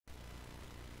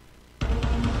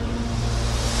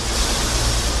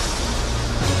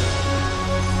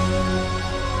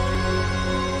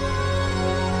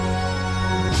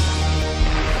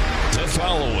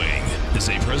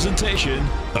presentation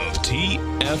of TFNN.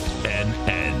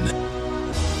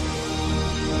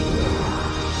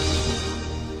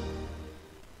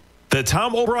 The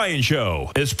Tom O'Brien Show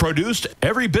is produced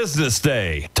every business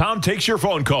day. Tom takes your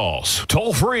phone calls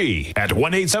toll free at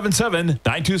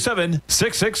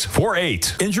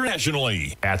 1-877-927-6648.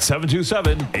 Internationally at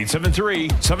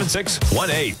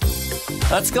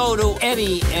 727-873-7618. Let's go to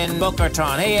Eddie in Boca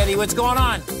Raton. Hey, Eddie, what's going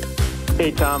on?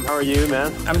 Hey, Tom. How are you,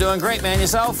 man? I'm doing great, man.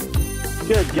 Yourself?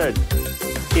 Good, good.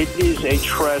 It is a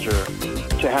treasure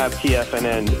to have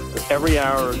TFNN every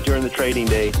hour during the trading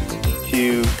day,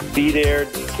 to be there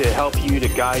to help you, to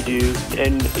guide you,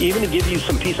 and even to give you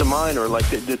some peace of mind, or like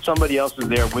that somebody else is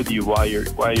there with you while you're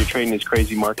trading this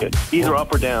crazy market, either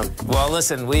up or down. Well,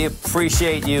 listen, we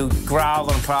appreciate you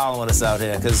growling and prowling with us out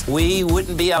here, because we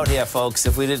wouldn't be out here, folks,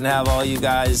 if we didn't have all you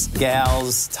guys,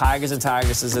 gals, tigers and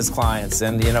tigresses as clients.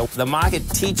 And, you know, the market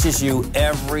teaches you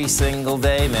every single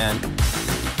day, man.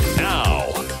 Now,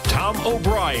 Tom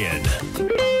O'Brien.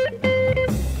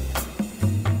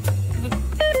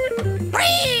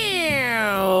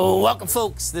 Welcome,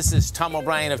 folks. This is Tom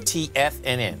O'Brien of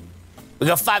TFNN. We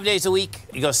go 5 days a week.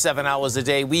 You go 7 hours a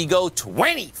day. We go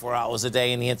 24 hours a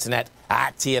day on the internet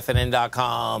at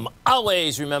TFNN.com.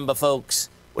 Always remember, folks,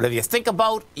 whatever you think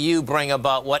about, you bring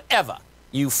about. Whatever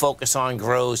you focus on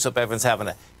grows. Hope everyone's having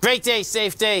a great day,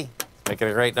 safe day. Make it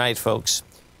a great night, folks.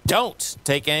 Don't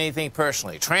take anything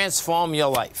personally. Transform your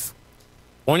life.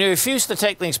 When you refuse to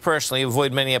take things personally, you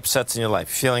avoid many upsets in your life.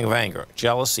 Feeling of anger,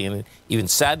 jealousy, and even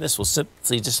sadness will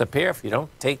simply disappear if you don't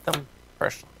take them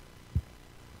personally.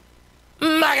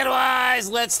 Market-wise,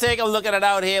 let's take a look at it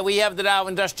out here. We have the Dow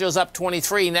Industrials up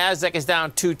 23. NASDAQ is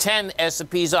down 210.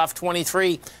 S&P's off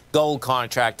 23. Gold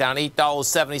contract down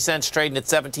 $8.70, trading at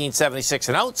 $17.76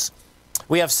 an ounce.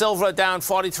 We have silver down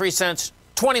 43 cents,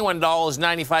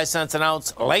 $21.95 an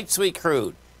ounce. Light sweet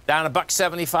crude down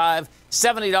 $1.75.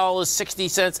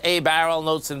 $70.60 a barrel,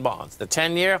 notes and bonds. The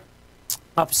 10-year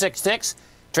up 6 ticks,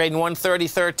 trading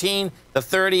 130.13. The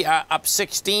 30 up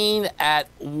 16 at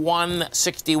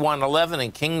 161.11.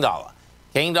 And King Dollar.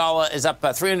 King Dollar is up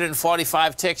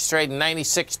 345 ticks, trading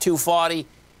 96.240.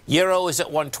 Euro is at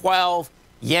 112.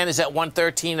 Yen is at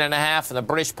 113.5, and the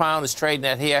British pound is trading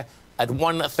at here at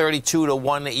 132 to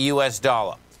 1 US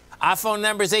dollar. Our phone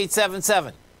number is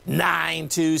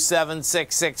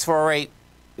 877-927-6648.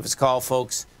 Give us a call,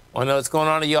 folks. I want to know what's going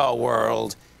on in your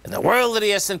world. In the world of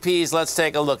the S&Ps, let's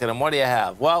take a look at them. What do you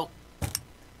have? Well,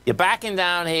 you're backing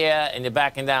down here, and you're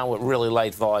backing down with really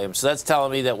light volume. So that's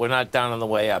telling me that we're not down on the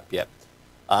way up yet.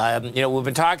 You know, we've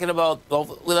been talking about,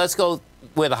 well, let's go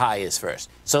where the high is first.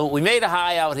 So we made a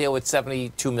high out here with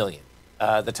 72 million.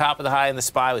 The top of the high in the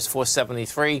SPY was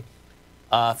 473.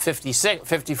 56,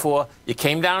 54. You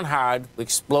came down hard. We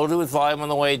exploded with volume on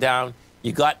the way down.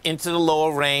 You got into the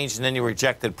lower range, and then you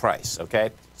rejected price,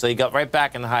 okay? So you got right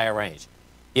back in the higher range.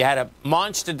 You had a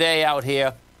monster day out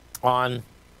here on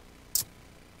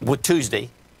Tuesday.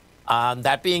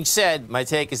 That being said, my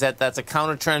take is that that's a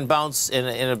counter-trend bounce in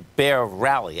a bear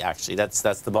rally, actually. That's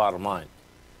the bottom line.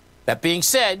 That being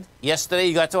said, yesterday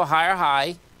you got to a higher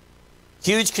high.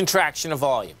 Huge contraction of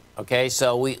volume, okay?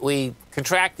 So we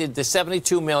contracted to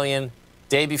 72 million.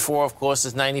 Day before, of course,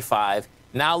 is 95.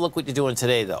 Now look what you're doing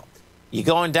today, though. You're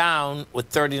going down with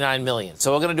 39 million.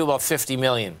 So we're going to do about 50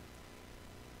 million.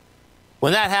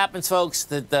 When that happens, folks,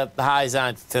 the highs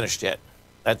aren't finished yet.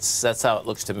 That's how it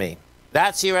looks to me.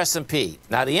 That's your S&P.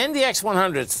 Now, the NDX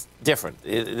 100 is different.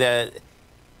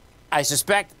 I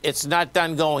suspect it's not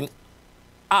done going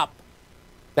up.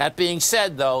 That being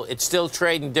said, though, it's still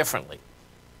trading differently.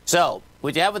 So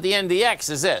what you have with the NDX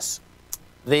is this.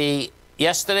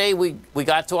 Yesterday, we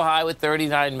got to a high with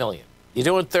 39 million. You're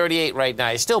doing 38 right now.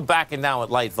 You're still backing down with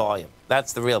light volume.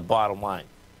 That's the real bottom line.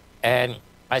 And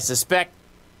I suspect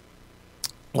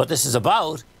what this is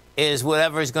about is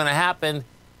whatever is going to happen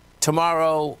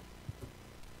tomorrow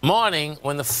morning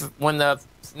when the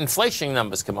inflation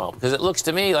numbers come out. Because it looks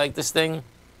to me like this thing,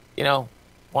 you know,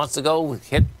 wants to go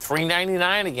hit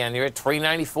 $3.99 again. You're at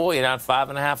 $3.94. You're down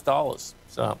 $5.50.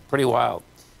 So pretty wild.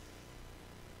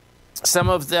 Some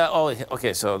of the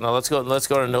okay. So now let's go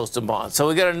to notes and bonds. So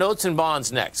we got our notes and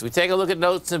bonds next. We take a look at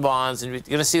notes and bonds, and we're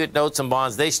going to see what notes and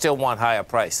bonds, they still want higher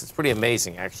price. It's pretty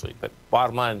amazing, actually. But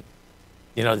bottom line,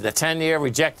 you know, the 10-year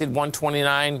rejected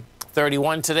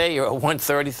 129.31 today. You're at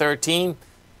 130.13.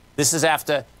 This is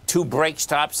after 2 breaks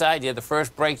topside. You had the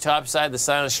first break topside, the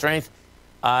sign of strength,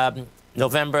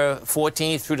 November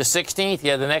 14th through the 16th.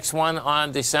 You had the next one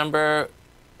on November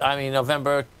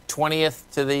 20th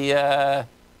to the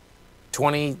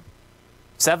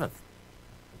 27th.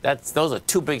 Those are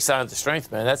 2 big signs of strength,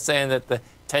 man. That's saying that the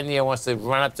 10-year wants to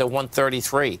run up to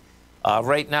 133.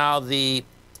 Right now, the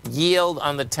yield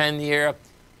on the 10-year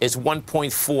is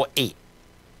 1.48.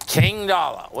 King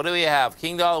dollar. What do we have?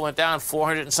 King dollar went down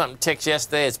 400 and something ticks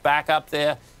yesterday. It's back up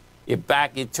there. You're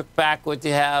back. You took back what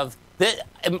you have.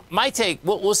 My take,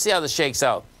 we'll see how this shakes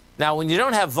out. Now, when you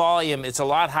don't have volume, it's a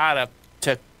lot harder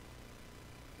to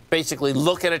basically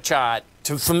look at a chart.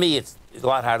 For me, it's a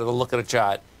lot harder to look at a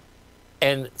chart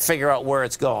and figure out where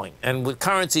it's going. And with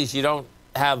currencies, you don't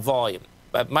have volume.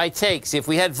 But my take, see, if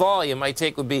we had volume, my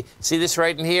take would be, see this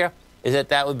right in here? Is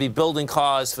that would be building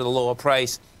cause for the lower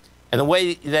price. And the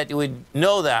way that you would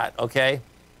know that, okay,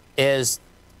 is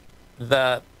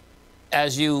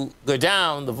as you go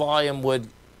down, the volume would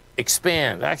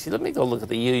expand. Actually, let me go look at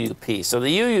the UUP. So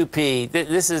the UUP,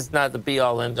 this is not the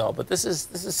be-all, end-all, but this is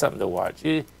something to watch.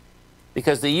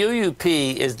 Because the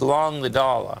UUP is long the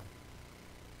dollar,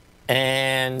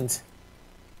 and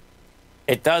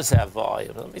it does have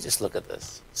volume. Let me just look at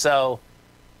this. So,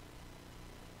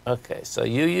 okay, so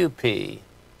UUP,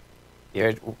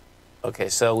 okay,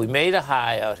 so we made a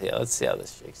high out here. Let's see how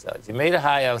this shakes out. You made a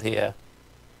high out here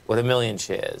with 1 million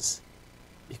shares.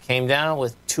 You came down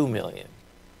with 2 million.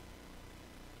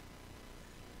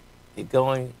 You're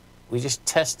going, we just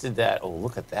tested that. Oh,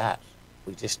 look at that.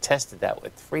 We just tested that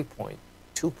with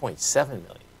 2.7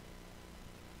 million.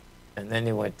 And then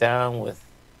you went down with,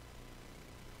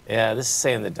 yeah, this is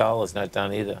saying the dollar's not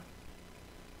down either.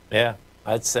 Yeah,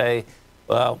 I'd say,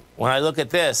 well, when I look at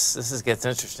this gets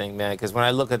interesting, man, because when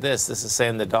I look at this is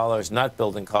saying the dollar is not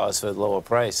building cause for the lower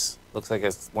price. Looks like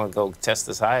I want to go test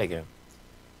this high again.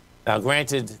 Now,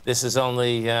 granted, this is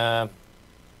only, well,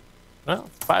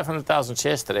 500,000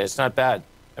 shares today. It's not bad.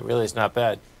 It really is not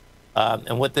bad.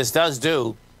 And what this does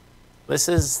do,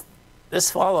 this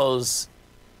follows,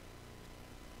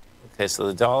 okay, so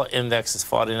the dollar index is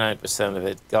 49% of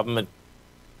it. Government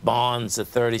bonds are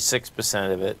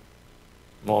 36% of it.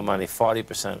 More money,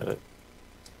 40% of it.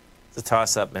 It's a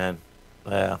toss-up, man.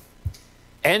 Yeah.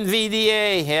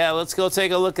 NVDA, yeah, let's go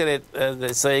take a look at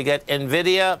it. So you got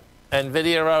NVIDIA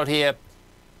out here.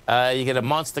 You get a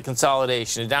monster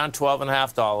consolidation. You're down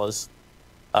 $12.50.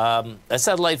 That's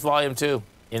that light volume, too.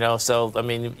 You know, so, I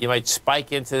mean, you might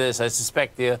spike into this. I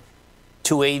suspect the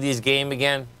 280s game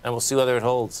again, and we'll see whether it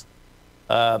holds.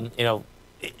 You know,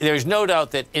 there's no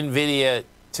doubt that NVIDIA,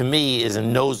 to me, is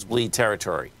in nosebleed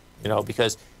territory, you know,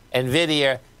 because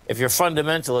NVIDIA, if you're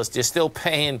fundamentalist, you're still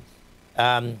paying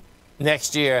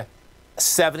next year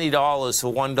 $70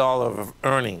 for $1 of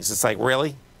earnings. It's like,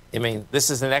 really? I mean, this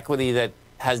is an equity that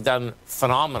has done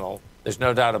phenomenal. There's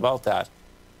no doubt about that.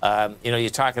 You know, you're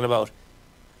talking about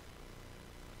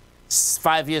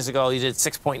 5 years ago, you did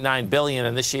 $6.9 billion,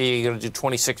 and this year you're going to do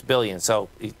 $26 billion. So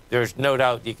there's no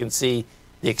doubt you can see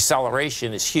the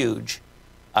acceleration is huge.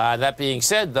 That being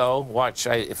said, though, watch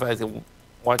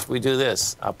we do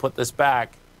this. I'll put this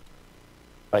back.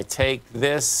 If I take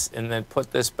this and then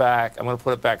put this back, I'm going to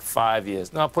put it back 5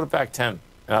 years. No, I'll put it back 10.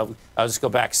 And I'll just go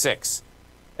back 6.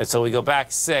 And so we go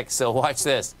back 6. So watch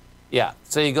this. Yeah.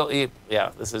 So you go.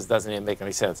 Yeah. Doesn't even make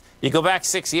any sense. You go back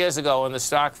 6 years ago in the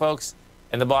stock, folks,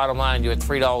 and the bottom line, you're at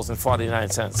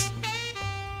 $3.49.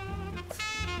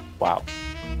 Wow.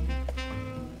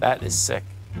 That is sick.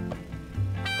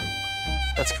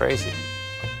 That's crazy.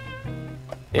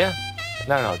 Yeah.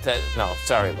 No.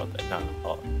 Sorry about that. No.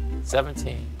 Hold on.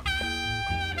 17.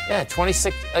 Yeah.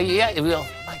 26. Yeah. Oh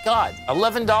my God.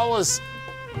 $11.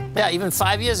 Yeah. Even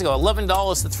 5 years ago, $11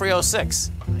 to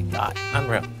 $3.06. Oh my God.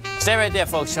 Unreal. Stay right there,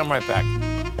 folks. Come right back.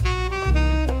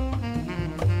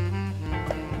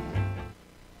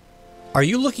 Are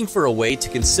you looking for a way to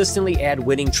consistently add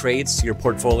winning trades to your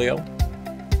portfolio?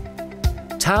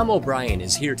 Tom O'Brien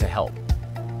is here to help.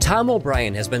 Tom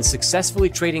O'Brien has been successfully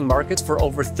trading markets for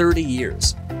over 30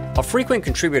 years. A frequent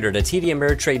contributor to TD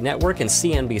Ameritrade Network and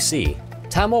CNBC,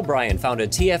 Tom O'Brien founded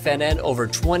TFNN over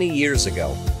 20 years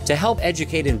ago to help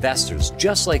educate investors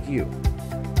just like you.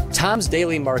 Tom's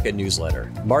daily market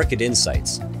newsletter, Market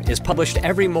Insights, is published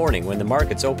every morning when the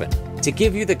markets open to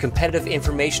give you the competitive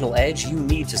informational edge you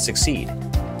need to succeed.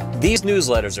 These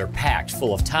newsletters are packed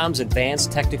full of Tom's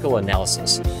advanced technical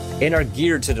analysis and are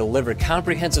geared to deliver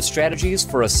comprehensive strategies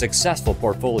for a successful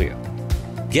portfolio.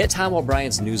 Get Tom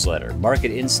O'Brien's newsletter,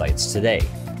 Market Insights, today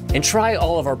and try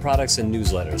all of our products and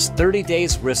newsletters 30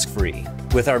 days risk-free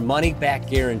with our money-back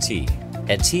guarantee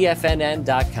at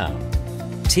TFNN.com.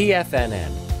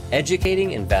 TFNN,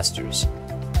 educating investors.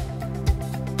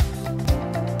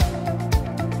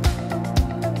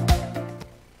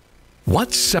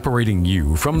 What's separating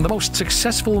you from the most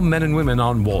successful men and women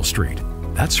on Wall Street?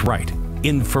 That's right,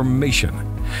 information.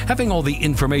 Having all the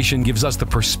information gives us the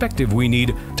perspective we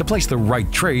need to place the right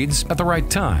trades at the right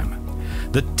time.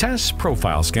 The TAS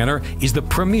Profile Scanner is the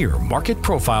premier market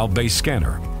profile-based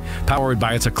scanner. Powered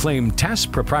by its acclaimed TAS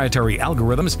proprietary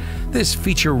algorithms, this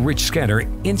feature-rich scanner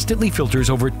instantly filters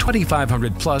over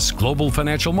 2,500 plus global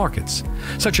financial markets,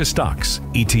 such as stocks,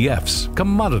 ETFs,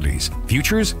 commodities,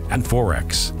 futures, and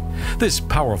Forex. This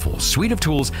powerful suite of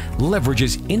tools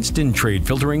leverages instant trade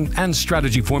filtering and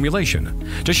strategy formulation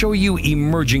to show you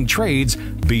emerging trades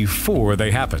before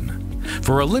they happen.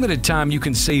 For a limited time, you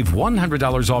can save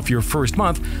 $100 off your first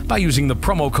month by using the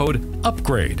promo code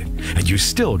UPGRADE, and you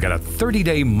still get a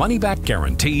 30-day money-back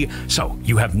guarantee, so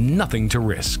you have nothing to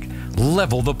risk.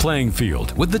 Level the playing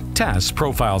field with the TAS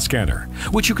Profile Scanner,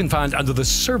 which you can find under the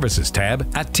Services tab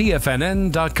at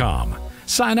TFNN.com.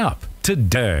 Sign up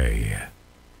today.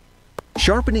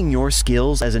 Sharpening your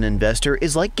skills as an investor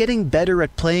is like getting better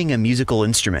at playing a musical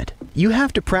instrument. You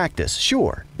have to practice,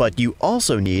 sure, but you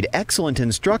also need excellent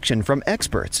instruction from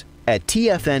experts. At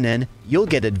TFNN, you'll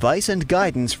get advice and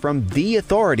guidance from the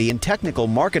authority in technical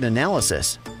market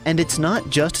analysis. And it's not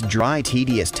just dry,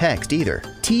 tedious text either.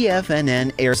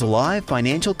 TFNN airs live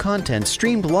financial content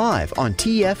streamed live on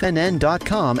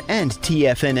TFNN.com and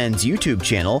TFNN's YouTube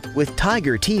channel with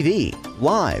Tiger TV,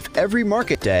 live every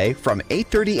market day from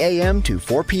 8:30 a.m. to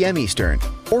 4 p.m. Eastern,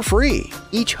 for free.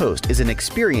 Each host is an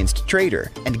experienced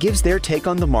trader and gives their take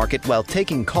on the market while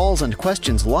taking calls and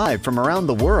questions live from around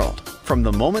the world. From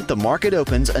the moment the market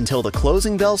opens until the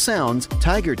closing bell sounds,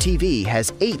 Tiger TV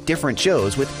has 8 different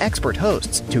shows with expert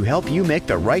hosts to help you make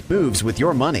the right moves with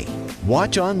your money.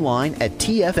 Watch online at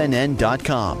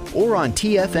TFNN.com or on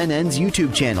TFNN's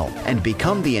YouTube channel and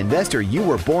become the investor you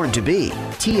were born to be.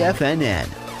 TFNN,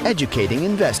 educating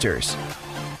investors.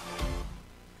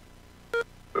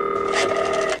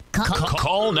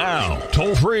 Call now,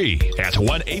 toll free at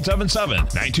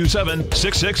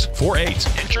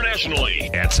 1-877-927-6648. Internationally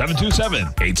at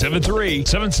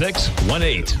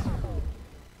 727-873-7618.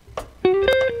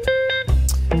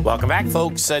 Welcome back,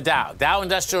 folks. Dow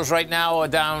Industrials right now are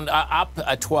down up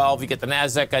 12. You get the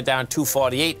Nasdaq down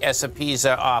 248. S&Ps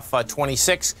are off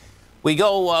 26. We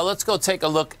go. Let's go take a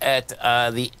look at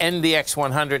the NDX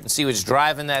 100 and see what's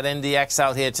driving that NDX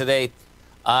out here today.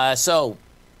 So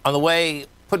on the way,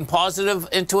 putting positive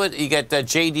into it, you get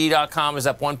JD.com is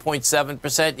up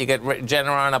 1.7%. You get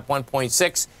Regeneron up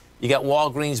 1.6. You got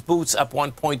Walgreens Boots up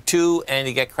 1.2, and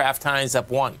you get Kraft Heinz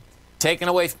up 1. Taken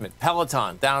away from it,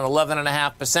 Peloton down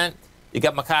 11.5%. You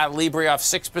got Mercado Libre off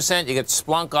 6%. You get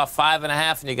Splunk off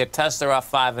 5.5%, and you get Tesla off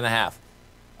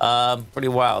 5.5%. Pretty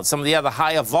wild. Some of the other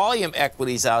higher volume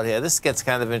equities out here. This gets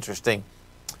kind of interesting.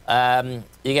 You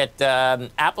get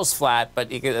Apple's flat,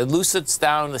 but you get Lucid's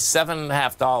down to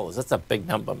 $7.50. That's a big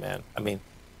number, man. I mean,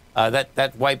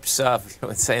 that wipes off.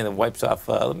 It's saying it wipes off.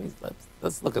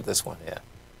 Let's look at this one here,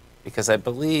 because I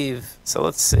believe. So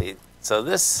let's see. So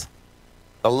this.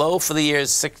 The low for the year is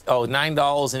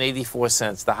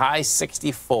 $9.84. The high,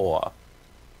 64.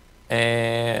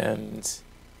 And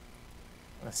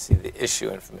let's see the issue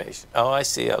information. Oh, I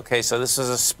see. Okay, so this was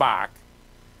a SPAC.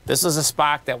 This was a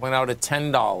SPAC that went out at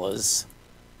 $10.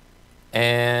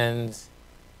 And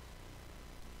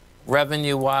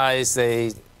revenue-wise,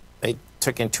 they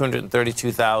took in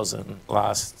 $232,000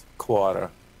 last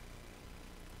quarter.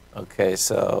 Okay,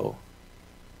 so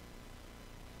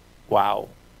wow.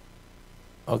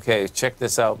 Okay, check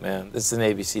this out, man. This is an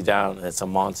ABC down, and it's a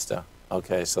monster.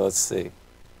 Okay, so let's see.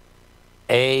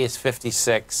 A is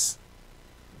 56.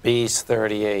 B is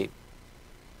 38.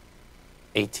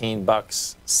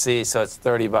 $18. C, so it's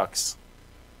 $30.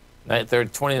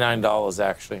 $29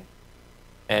 actually.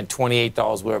 And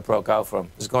 $28 where it broke out from.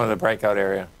 Just going to the breakout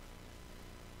area.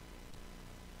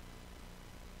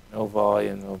 No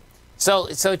volume, no. So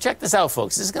check this out,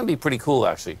 folks. This is going to be pretty cool,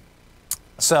 actually.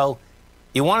 So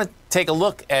you want to take a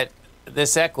look at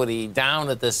this equity down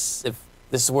at this, if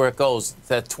this is where it goes,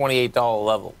 that $28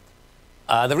 level.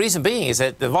 The reason being is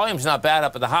that the volume's not bad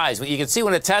up at the highs. You can see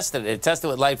when it tested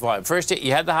with light volume. First,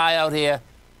 you had the high out here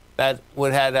that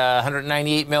would had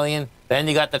 198 million. Then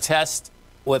you got the test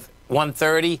with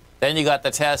 130. Then you got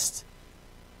the test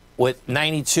with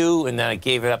 92, and then it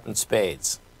gave it up in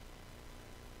spades.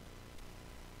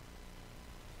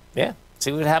 Yeah,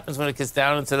 see what happens when it gets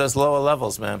down into those lower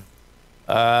levels, man.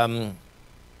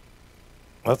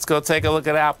 Let's go take a look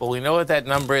at Apple. We know what that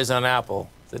number is on Apple.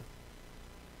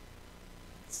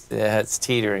 Yeah, it's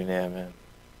teetering there, man.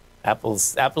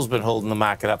 Apple's been holding the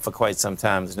market up for quite some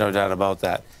time. There's no doubt about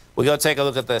that. We go take a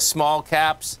look at the small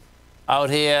caps out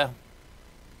here.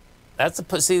 That's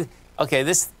a see. Okay,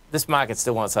 this market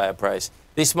still wants higher price.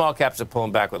 These small caps are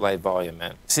pulling back with light volume,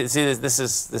 man. See this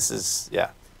is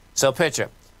yeah. So picture.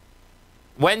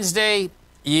 Wednesday,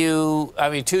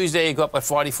 Tuesday you go up by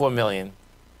 44 million.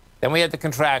 Then we had the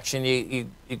contraction. You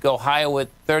go higher with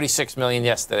 36 million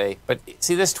yesterday. But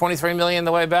see this 23 million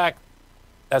the way back?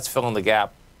 That's filling the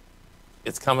gap.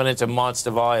 It's coming into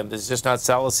monster volume. There's just not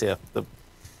sellers here.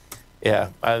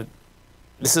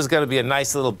 This is going to be a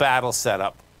nice little battle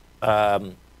setup,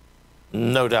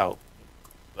 no doubt,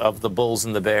 of the bulls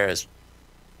and the bears.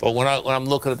 But when I'm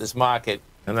looking at this market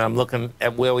and I'm looking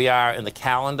at where we are in the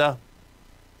calendar,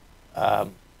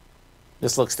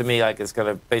 this looks to me like it's going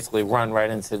to basically run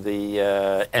right into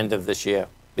the end of this year.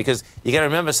 Because you got to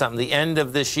remember something, the end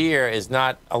of this year is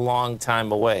not a long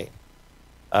time away.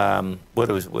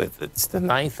 It's the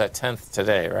 9th or 10th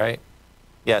today, right?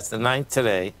 Yeah, it's the 9th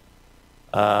today.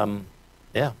 Yeah,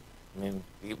 I mean,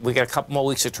 we got a couple more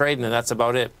weeks of trading, and that's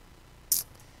about it.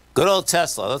 Good old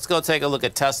Tesla. Let's go take a look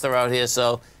at Tesla out here.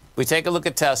 So if we take a look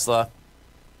at Tesla,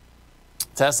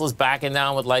 Tesla's backing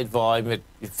down with light volume at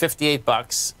 58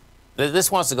 bucks.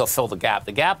 This wants to go fill the gap.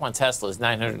 The gap on Tesla is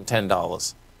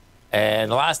 $910.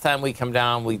 And the last time we come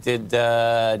down, we did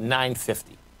 $950.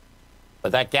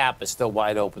 But that gap is still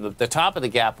wide open. The top of the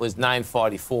gap was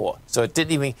 $944. So it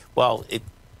didn't even, well, it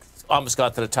almost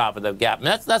got to the top of the gap. And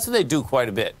that's what they do quite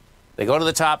a bit. They go to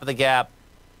the top of the gap.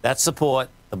 That's support.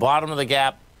 The bottom of the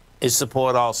gap is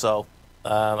support also.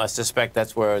 I suspect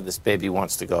that's where this baby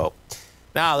wants to go.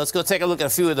 Now, let's go take a look at a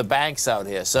few of the banks out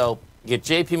here. So you get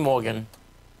J.P. Morgan,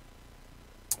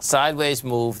 sideways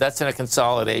move. That's in a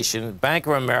consolidation. Bank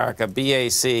of America,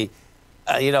 BAC.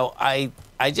 You know, I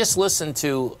just listened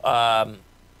to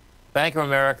Bank of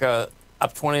America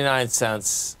up 29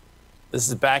 cents. This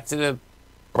is back to the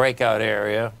breakout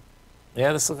area.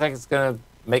 Yeah, this looks like it's going to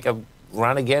make a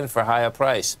run again for a higher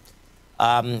price.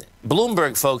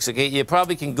 Bloomberg, folks, okay, you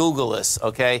probably can Google this,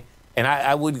 okay? And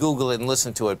I would Google it and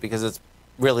listen to it because it's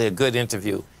really a good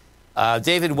interview.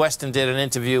 David Weston did an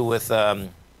interview with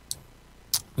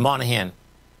Monahan,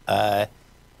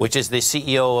 which is the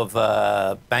CEO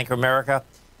of Bank of America.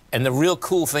 And the real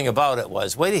cool thing about it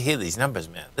was, wait to hear these numbers,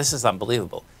 man. This is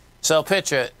unbelievable. So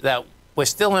picture that we're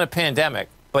still in a pandemic,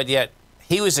 but yet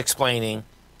he was explaining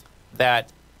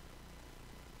that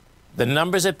the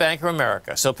numbers at Bank of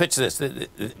America, so picture this,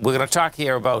 we're going to talk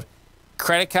here about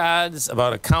credit cards,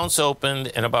 about accounts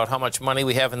opened, and about how much money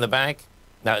we have in the bank.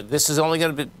 Now, this is only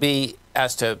going to be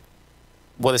as to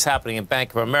what is happening in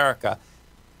Bank of America,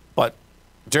 but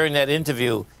during that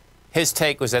interview, his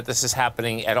take was that this is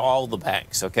happening at all the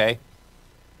banks, okay?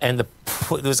 And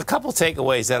there's a couple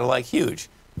takeaways that are like huge.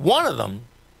 One of them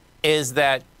is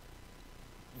that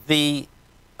the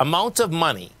amount of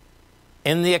money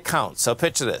in the account, so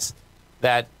picture this,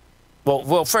 that,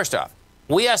 well, first off,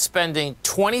 we are spending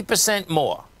 20%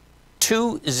 more,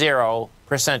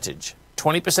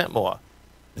 20% more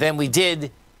than we did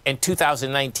in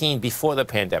 2019 before the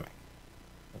pandemic,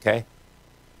 okay?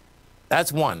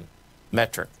 That's one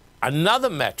metric. Another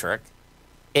metric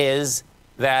is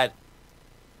that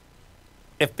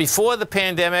if before the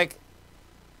pandemic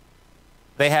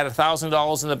they had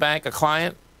 $1,000 in the bank, a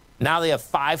client, now they have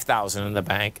 $5,000 in the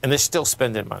bank, and they're still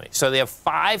spending money. So they have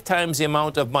 5 times the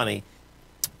amount of money.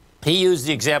 He used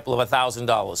the example of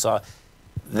 $1,000. So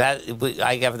that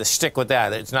I have to stick with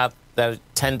that. It's not that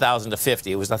 10,000 to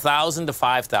 50. It was 1,000 to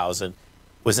 5,000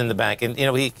 was in the bank. And, you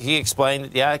know, he explained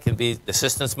that, yeah, it can be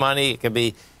assistance money. It can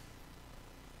be,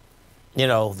 you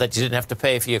know, that you didn't have to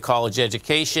pay for your college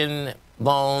education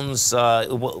loans.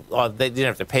 Or they didn't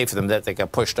have to pay for them, that they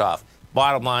got pushed off.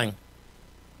 Bottom line,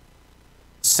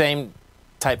 same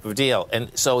type of deal.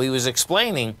 And so he was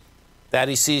explaining that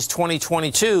he sees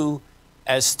 2022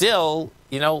 as still,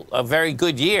 you know, a very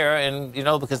good year. And, you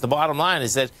know, because the bottom line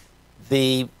is that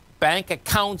the bank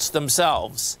accounts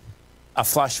themselves are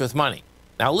flush with money.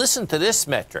 Now, listen to this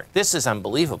metric. This is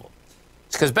unbelievable.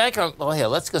 Because Bank of, well, here,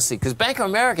 let's go see. Because Bank of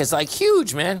America is like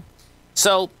huge, man.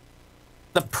 So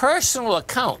the personal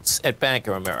accounts at Bank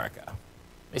of America,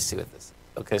 let me see what this is.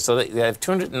 Okay, so they have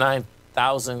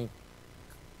 209,000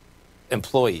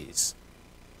 employees.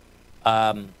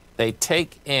 They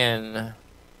take in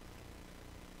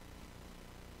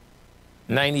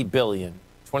 90 billion,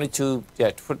 22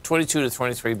 to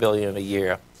 23 billion a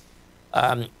year.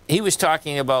 He was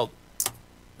talking about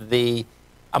the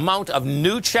amount of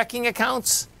new checking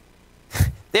accounts.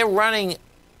 They're running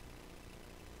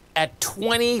at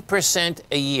 20%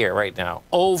 a year right now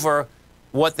over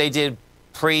what they did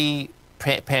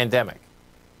pre-pandemic.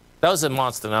 Those are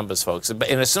monster numbers, folks. And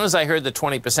as soon as I heard the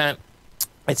 20%,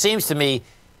 it seems to me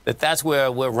that that's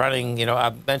where we're running. You know,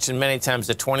 I've mentioned many times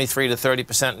the 23 to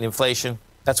 30% in inflation.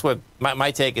 That's what my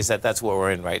take is, that that's where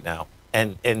we're in right now,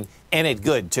 and it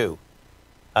good too.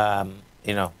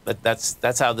 You know, but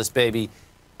that's how this baby.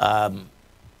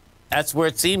 That's where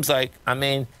it seems like. I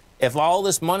mean, if all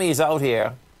this money is out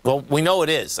here, well, we know it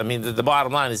is. I mean, the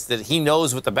bottom line is that he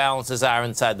knows what the balances are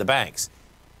inside the banks.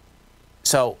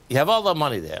 So you have all the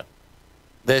money there.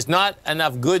 There's not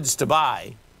enough goods to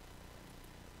buy.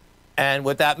 And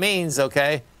what that means,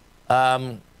 okay,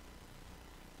 no,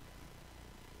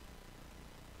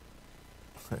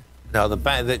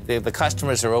 the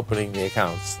customers are opening the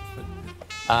accounts.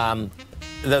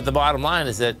 The bottom line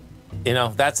is that, you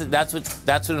know, that's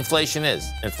what inflation is.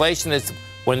 Inflation is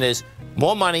when there's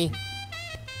more money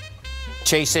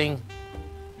chasing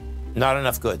not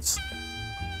enough goods.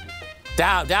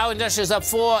 Dow Industrials up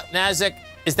 4, Nasdaq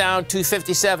is down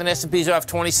 257, S&P's off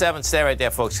 27. Stay right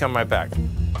there, folks. Come right back.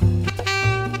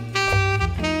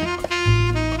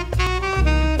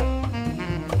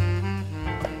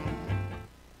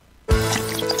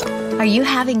 Are you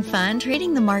having fun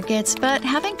trading the markets but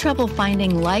having trouble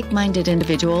finding like-minded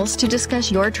individuals to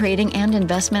discuss your trading and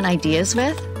investment ideas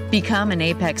with? Become an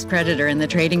apex predator in the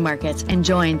trading markets and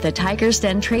join the Tiger's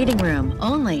Den Trading Room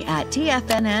only at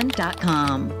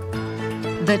TFNN.com.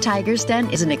 The Tiger's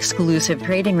Den is an exclusive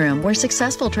trading room where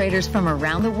successful traders from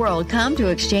around the world come to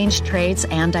exchange trades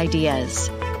and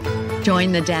ideas.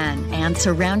 Join the den and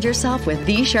surround yourself with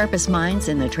the sharpest minds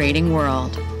in the trading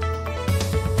world.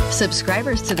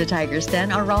 Subscribers to the Tiger's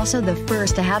Den are also the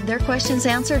first to have their questions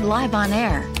answered live on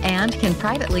air and can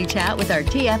privately chat with our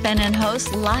TFNN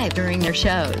hosts live during their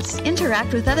shows.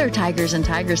 Interact with other Tigers and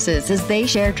Tigresses as they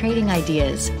share trading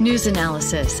ideas, news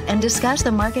analysis, and discuss the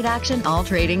market action all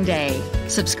trading day.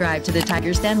 Subscribe to the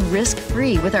Tiger's Den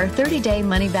risk-free with our 30-day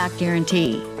money-back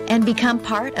guarantee and become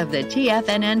part of the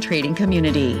TFNN trading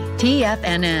community.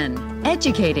 TFNN,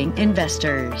 educating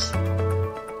investors.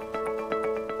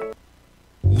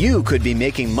 You could be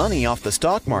making money off the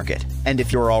stock market. And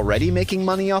if you're already making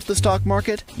money off the stock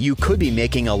market, you could be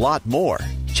making a lot more.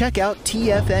 Check out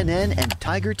TFNN and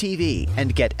Tiger TV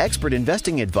and get expert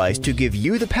investing advice to give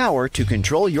you the power to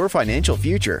control your financial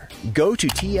future. Go to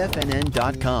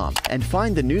TFNN.com and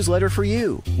find the newsletter for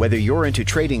you. Whether you're into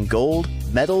trading gold,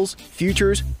 metals,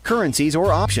 futures, currencies,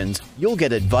 or options, you'll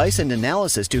get advice and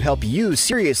analysis to help you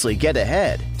seriously get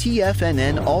ahead.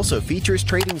 TFNN also features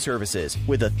trading services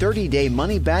with a 30-day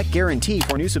money-back guarantee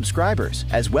for new subscribers,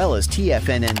 as well as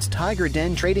TFNN's Tiger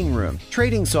Den Trading Room,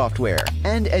 trading software,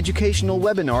 and educational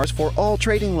webinars for all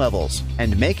trading levels.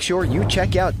 And make sure you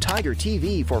check out Tiger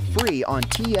TV for free on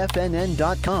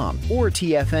TFNN.com or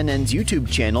TFNN's YouTube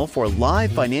channel for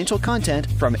live financial content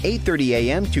from 8:30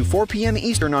 a.m. to 4 p.m.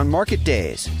 Eastern on market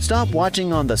days. Stop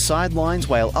watching on the sidelines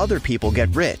while other people get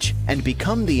rich and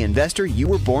become the investor you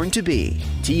were born to be.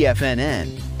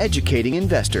 TFNN, educating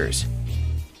investors.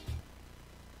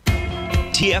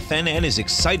 TFNN is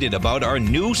excited about our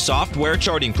new software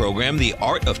charting program, The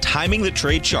Art of Timing the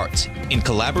Trade Charts. In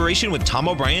collaboration with Tom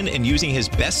O'Brien and using his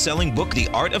best-selling book, The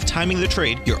Art of Timing the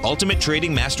Trade, Your Ultimate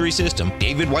Trading Mastery System,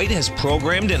 David White has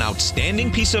programmed an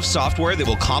outstanding piece of software that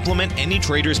will complement any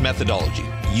trader's methodology.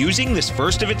 Using this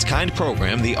first-of-its-kind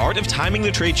program, The Art of Timing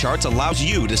the Trade Charts allows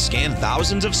you to scan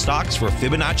thousands of stocks for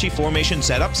Fibonacci formation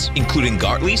setups, including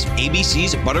Gartley's,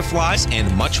 ABCs, butterflies,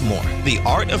 and much more. The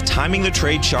Art of Timing the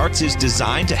Trade Charts is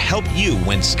designed to help you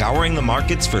when scouring the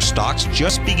markets for stocks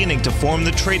just beginning to form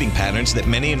the trading patterns that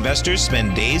many investors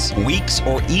spend days, weeks,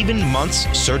 or even months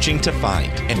searching to find.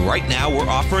 And right now, we're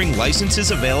offering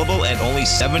licenses available at only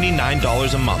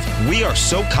 $79 a month. We are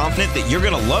so confident that you're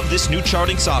going to love this new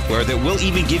charting software that will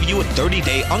even give you a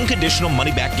 30-day unconditional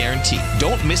money-back guarantee.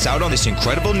 Don't miss out on this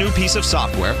incredible new piece of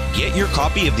software. Get your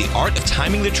copy of The Art of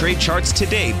Timing the Trade Charts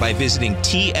today by visiting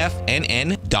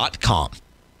TFNN.com.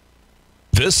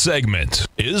 This segment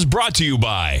is brought to you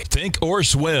by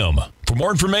Thinkorswim. For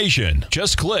more information,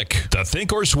 just click the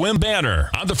Thinkorswim banner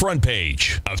on the front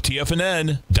page of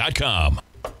TFNN.com.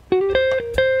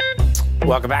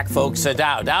 Welcome back, folks.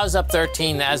 Dow's up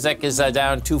 13. Nasdaq is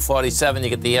down 247. You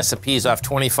get the S&P's off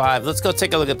 25. Let's go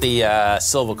take a look at the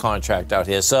silver contract out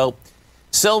here. So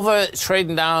silver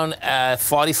trading down at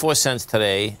 44 cents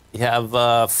today. You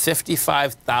have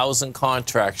 55,000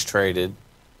 contracts traded.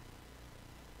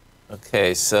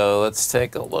 Okay, so let's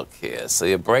take a look here. So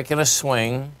you're breaking a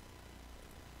swing.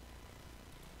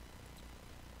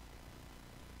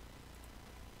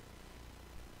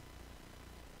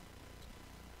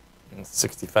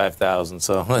 $65,000.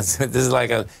 So this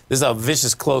is a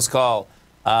vicious close call.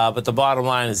 But the bottom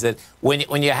line is that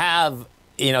when you have,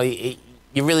 you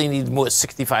really need more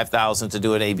 65,000 to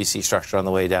do an ABC structure on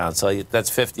the way down. So that's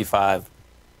 55.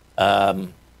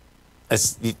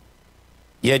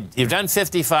 You've done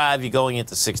 55. You're going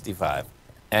into 65,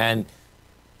 and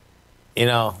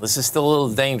this is still a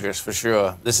little dangerous for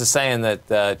sure. This is saying that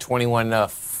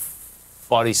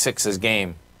 2146 is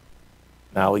game.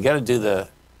 Now, we got to do the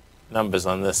numbers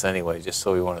on this anyway, just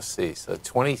so we want to see. So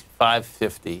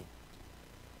 25.50.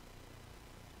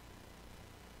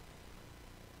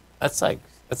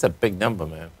 That's a big number,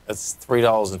 man. That's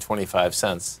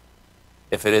 $3.25.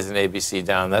 If it is an ABC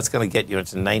down, that's going to get you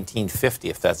into 1950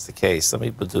 if that's the case. Let me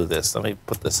do this. Let me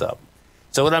put this up.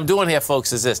 So what I'm doing here,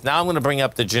 folks, is this. Now I'm going to bring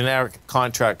up the generic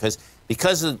contract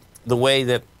because of the way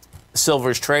that silver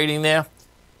is trading there.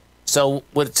 So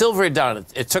what silver had done,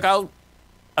 it took out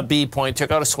a B point,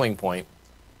 took out a swing point.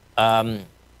 Yeah,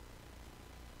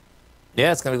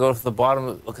 it's going to go to the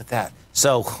bottom. Look at that.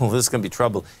 So this is going to be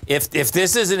trouble. If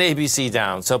this is an ABC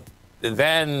down, so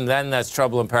then that's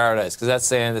trouble in paradise, because that's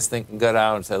saying this thing can go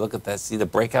down and say, look at that. See, the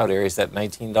breakout area is at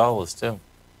 $19 too.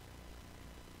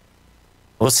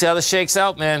 We'll see how this shakes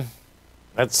out, man.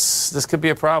 This could be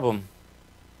a problem.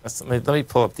 Let me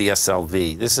pull up the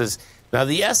SLV. Now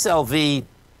the SLV,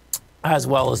 as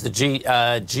well as the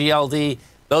GLD,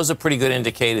 those are pretty good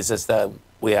indicators as to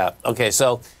we are. Okay,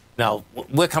 so now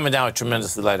we're coming down with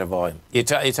tremendously lighter volume. You're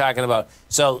talking about,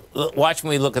 so watch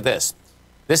me look at this.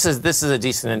 This is a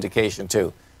decent indication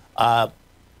too, because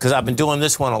I've been doing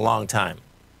this one a long time,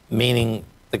 meaning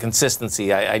the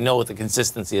consistency. I know what the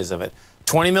consistency is of it.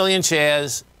 20 million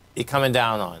shares you're coming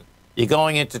down on. You're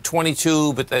going into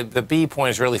 22, but the B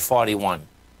point is really 41.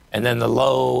 And then the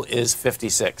low is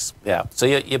 56. Yeah, so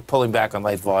you're pulling back on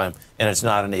light volume, and it's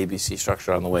not an ABC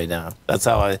structure on the way down. That's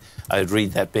how I'd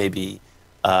read that baby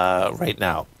right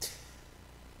now.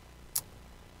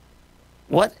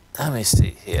 Let me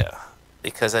see here,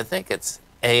 because I think it's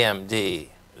AMD.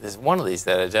 There's one of these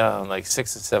that are down like $6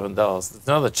 or $7. There's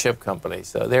another chip company,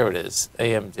 so there it is,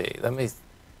 AMD.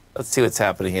 Let's see what's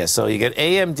happening here. So you get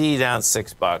AMD down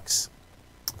 $6.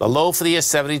 The low for the year is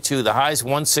 72. The high is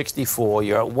 164.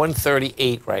 You're at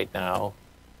 138 right now.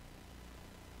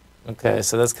 Okay,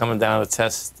 so that's coming down to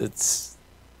test its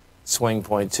swing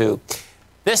point too.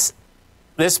 This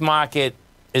market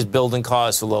is building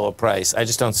cause for lower price. I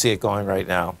just don't see it going right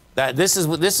now. This is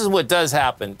what does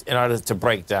happen in order to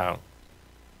break down.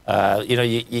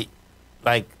 You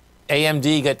like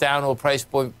AMD got down to a price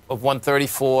point of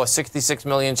 134, 66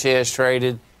 million shares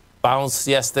traded, bounced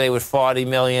yesterday with 40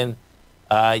 million.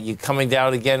 You're coming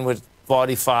down again with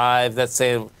 45. That's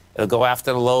saying it'll go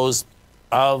after the lows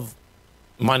of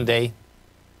Monday,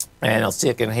 and it'll see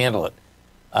if it can handle it.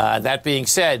 That being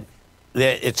said,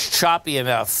 it's choppy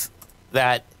enough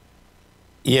that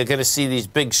you're going to see these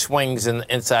big swings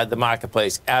inside the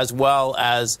marketplace, as well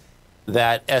as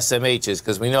that SMHs,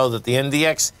 because we know that the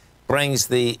NDX brings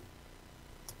the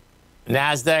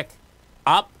NASDAQ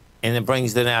up and it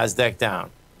brings the NASDAQ down.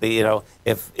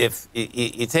 If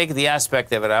you take the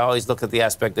aspect of it, I always look at the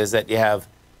aspect is that you have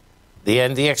the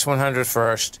NDX 100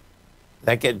 first,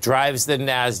 that drives the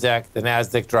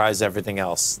NASDAQ drives everything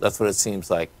else. That's what it seems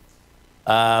like.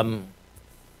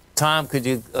 Tom, could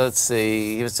you, let's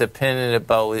see, give us an opinion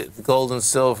about gold and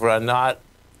silver are not,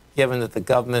 given that the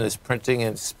government is printing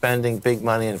and spending big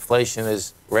money, inflation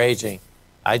is raging.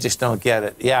 I just don't get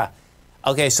it. Yeah.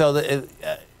 Okay, so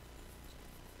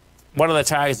one of the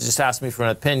targets just asked me for an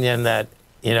opinion that,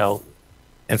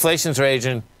 inflation's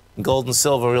raging, and gold and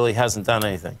silver really hasn't done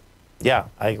anything. Yeah,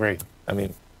 I agree. I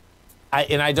mean,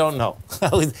 I don't know.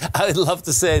 I would love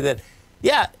to say that,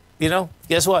 yeah,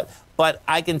 guess what? But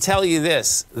I can tell you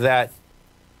this, that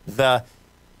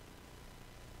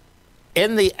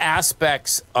in the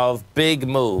aspects of big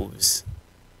moves,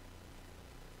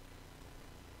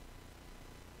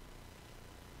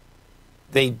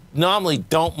 they normally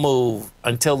don't move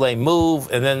until they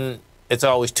move, and then it's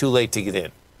always too late to get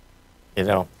in,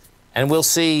 And we'll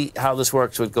see how this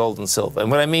works with gold and silver.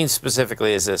 And what I mean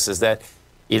specifically is this, is that,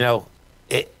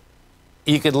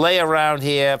 you could lay around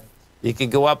here, you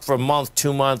could go up for a month,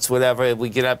 2 months, whatever. We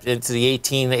get up into the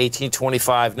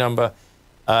 1825 number.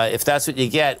 If that's what you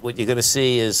get, what you're going to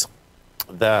see is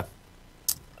the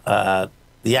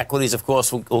equities, of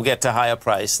course, will get to higher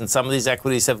price. And some of these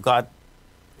equities have got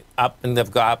up and they've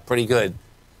got pretty good.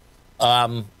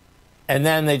 And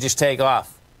then they just take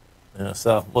off.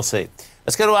 So we'll see.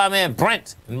 Let's go to our man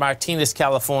Brent in Martinez,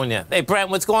 California. Hey,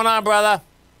 Brent, what's going on, brother?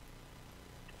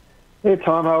 Hey,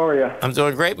 Tom, how are you? I'm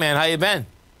doing great, man. How you been?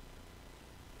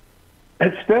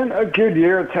 It's been a good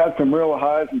year. It's had some real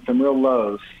highs and some real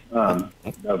lows.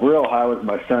 The real high was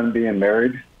my son being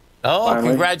married. Oh, finally.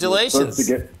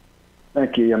 Congratulations.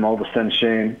 Thank you. My oldest son,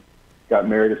 Shane, got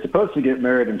married. He was supposed to get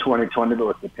married in 2020, but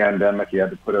with the pandemic, he had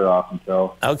to put it off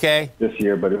until this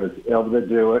year, but he was able to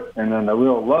do it. And then the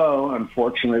real low,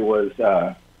 unfortunately, was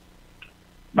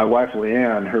my wife,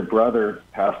 Leanne. Her brother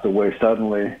passed away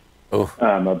suddenly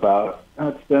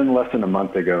it's been less than a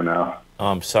month ago now. Oh,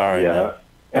 I'm sorry. Yeah.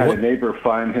 had a neighbor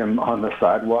find him on the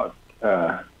sidewalk.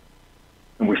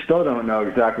 And we still don't know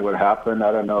exactly what happened.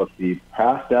 I don't know if he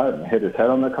passed out and hit his head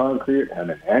on the concrete, had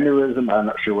an aneurysm. I'm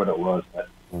not sure what it was. But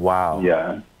wow.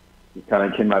 Yeah. He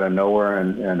kind of came out of nowhere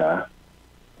and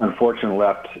unfortunately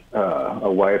left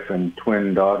a wife and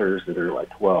twin daughters that are like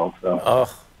 12. So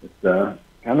it's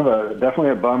kind of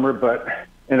definitely a bummer,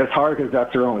 and it's hard because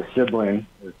that's her only sibling.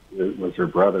 It was her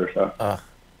brother. So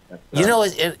you know,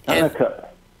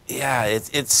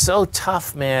 it's so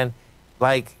tough, man.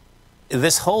 Like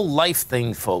this whole life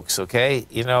thing, folks. Okay,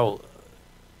 you know,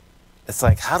 it's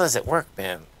like, how does it work,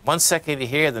 man? One second you're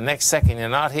here, the next second you're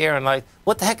not here, and like,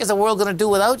 what the heck is the world going to do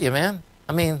without you, man?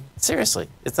 I mean, seriously,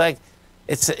 it's like,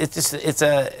 it's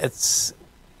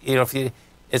you know,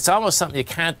 it's almost something you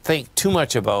can't think too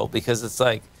much about because it's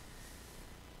like,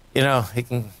 you know, it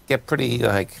can get pretty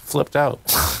like flipped out.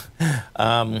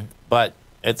 But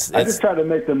I just try to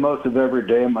make the most of every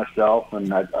day myself,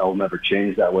 and I'll never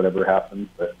change that, whatever happens.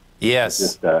 But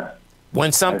yes,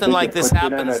 when something like this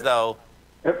happens, though,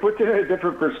 it puts it in a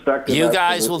different perspective. You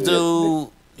guys will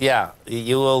do,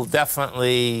 you will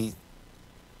definitely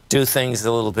do things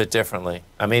a little bit differently.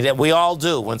 I mean, we all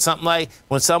do. When someone,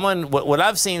 what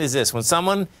I've seen is this: when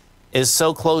someone is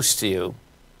so close to you,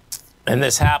 and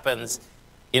this happens,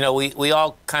 you know, we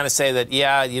all kind of say that,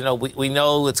 you know, we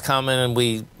know it's coming, and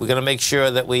we're going to make sure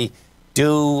that we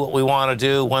do what we want to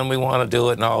do when we want to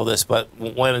do it and all this. But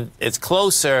when it's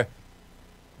closer,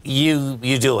 you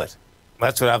do it.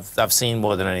 That's what I've seen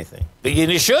more than anything.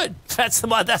 And you should. That's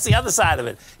the other side of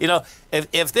it. You know,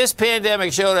 if this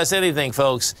pandemic showed us anything,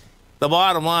 folks, the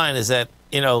bottom line is that,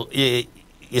 you know, you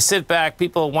sit back,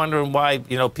 people are wondering why,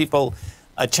 you know, people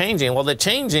are changing. Well, they're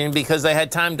changing because they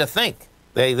had time to think.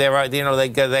 They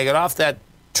got off that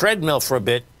treadmill for a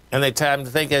bit, and they had time to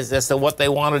think as to what they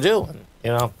want to do. And, you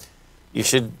know, you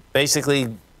should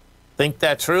basically think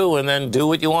that through and then do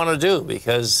what you want to do,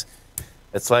 because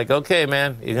it's like, okay,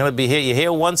 man, you're going to be here. You're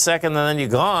here 1 second, and then you're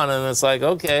gone, and it's like,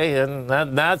 okay, and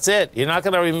that's it. You're not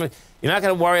going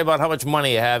to worry about how much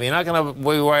money you have. You're not going to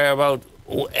worry about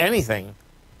anything,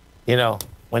 you know,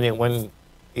 when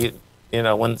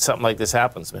something like this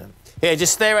happens, man. Hey,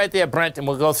 just stay right there, Brent, and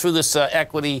we'll go through this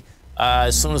equity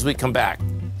as soon as we come back.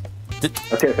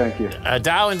 Okay, thank you.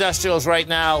 Dow Industrials right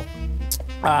now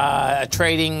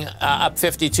trading up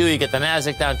 52. You get the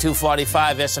Nasdaq down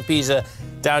 245. S&P's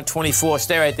down 24.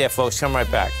 Stay right there, folks. Come right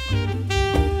back.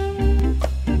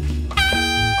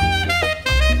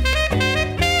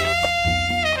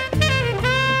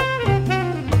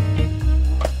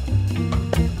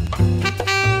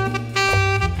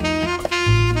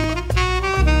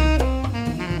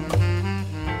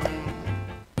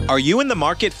 Are you in the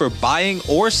market for buying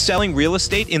or selling real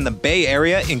estate in the Bay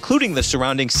Area, including the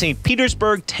surrounding St.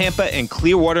 Petersburg, Tampa, and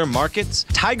Clearwater markets?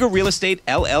 Tiger Real Estate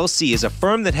LLC is a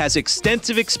firm that has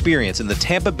extensive experience in the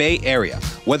Tampa Bay area.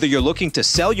 Whether you're looking to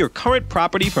sell your current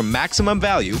property for maximum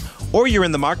value, or you're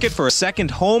in the market for a second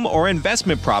home or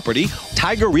investment property,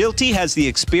 Tiger Realty has the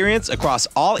experience across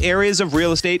all areas of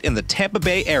real estate in the Tampa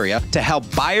Bay area to help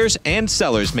buyers and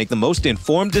sellers make the most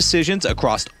informed decisions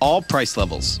across all price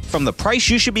levels. From the price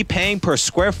you should be paying per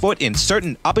square foot in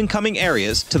certain up-and-coming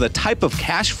areas to the type of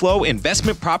cash flow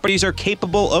investment properties are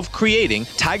capable of creating,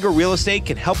 Tiger Real Estate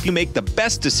can help you make the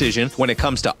best decision when it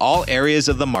comes to all areas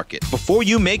of the market. Before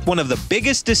you make one of the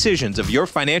biggest decisions of your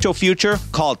financial future,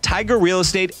 call Tiger Real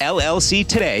Estate LLC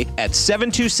today at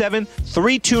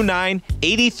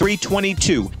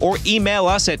 727-329-8322 or email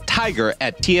us at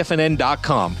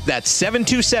tiger@tfnn.com. That's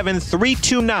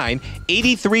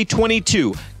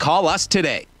 727-329-8322. Call us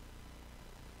today.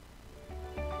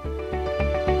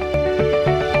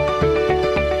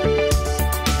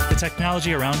 The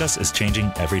technology around us is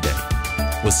changing every day.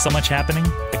 With so much happening,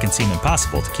 it can seem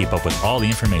impossible to keep up with all the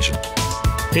information.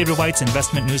 David White's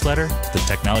investment newsletter, The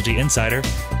Technology Insider,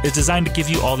 is designed to give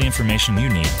you all the information you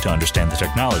need to understand the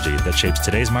technology that shapes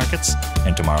today's markets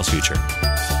and tomorrow's future.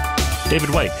 David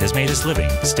White has made his living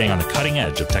staying on the cutting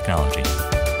edge of technology.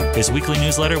 His weekly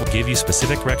newsletter will give you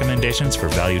specific recommendations for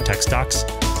value tech stocks,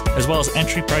 as well as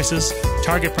entry prices,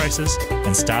 target prices,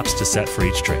 and stops to set for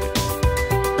each trade.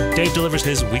 Dave delivers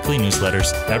his weekly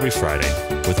newsletters every Friday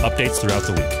with updates throughout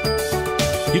the week.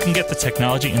 You can get the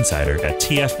Technology Insider at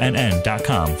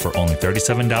TFNN.com for only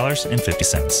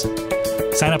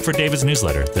 $37.50. Sign up for David's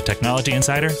newsletter, The Technology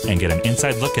Insider, and get an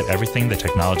inside look at everything the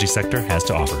technology sector has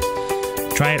to offer.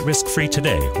 Try it risk-free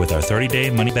today with our 30-day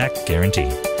money-back guarantee.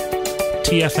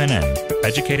 TFNN,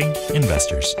 educating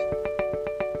investors.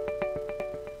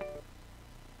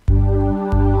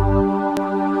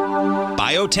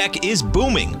 Biotech is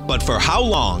booming, but for how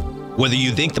long? Whether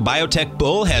you think the biotech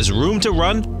bull has room to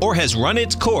run or has run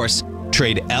its course,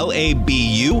 trade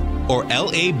LABU or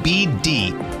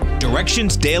LABD.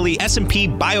 Direction's daily S&P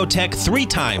Biotech 3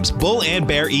 times bull and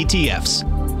bear ETFs.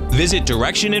 Visit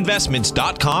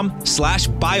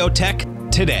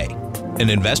directioninvestments.com/biotech today. An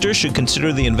investor should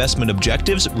consider the investment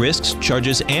objectives, risks,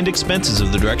 charges, and expenses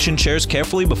of the Direction shares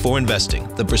carefully before investing.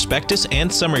 The prospectus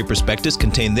and summary prospectus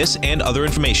contain this and other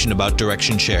information about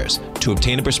Direction shares. To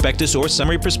obtain a prospectus or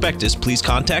summary prospectus, please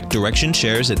contact Direction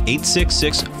shares at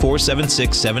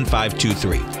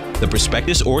 866-476-7523. The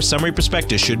prospectus or summary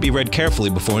prospectus should be read carefully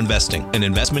before investing. An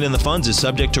investment in the funds is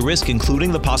subject to risk,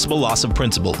 including the possible loss of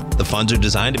principal. The funds are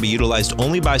designed to be utilized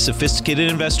only by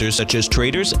sophisticated investors such as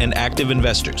traders and active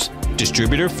investors.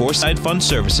 Distributor Foreside Fund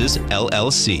Services,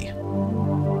 LLC.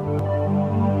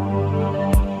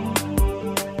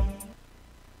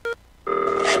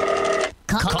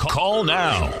 Call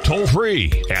now, toll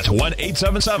free at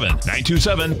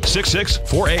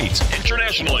 1-877-927-6648.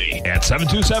 Internationally at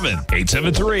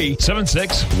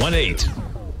 727-873-7618.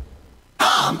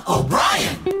 Tom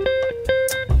O'Brien.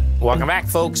 Welcome back,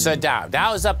 folks.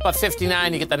 Dow is up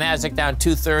 59. You get the Nasdaq down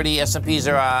 230. S&Ps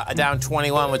are down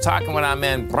 21. We're talking with our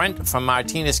man Brent from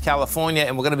Martinez, California,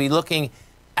 and we're going to be looking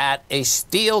at a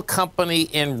steel company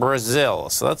in Brazil.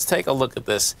 So let's take a look at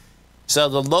this. So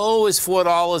the low is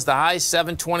 $4, the high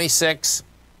 $7.26.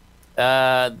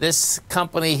 This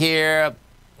company here,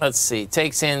 let's see,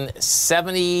 takes in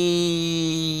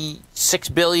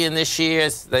 $76 billion this year.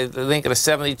 They're thinking of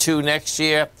 $72 next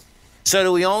year. So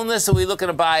do we own this, or are we looking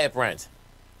to buy it, Brent?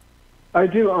 I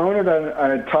do own it.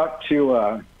 I talked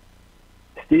to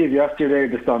Steve yesterday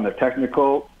just on the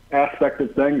technical aspect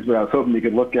of things, but I was hoping you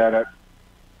could look at it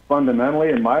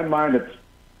fundamentally. In my mind, it's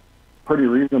pretty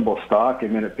reasonable stock. I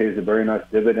mean, it pays a very nice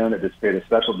dividend. It just paid a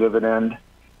special dividend,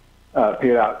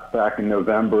 paid out back in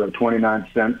November of 29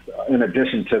 cents, in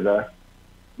addition to the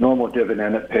normal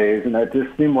dividend it pays. And it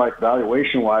just seemed like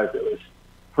valuation-wise, it was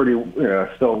pretty,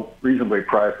 still reasonably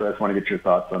priced. I just want to get your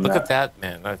thoughts on that. Look at that,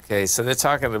 man. Okay, so they're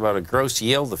talking about a gross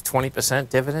yield of 20%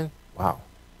 dividend? Wow,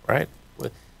 right?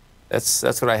 That's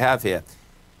what I have here.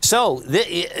 So,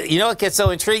 you know what gets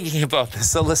so intriguing about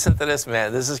this? So listen to this,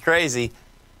 man. This is crazy.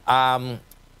 Well,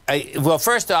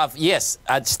 first off, yes,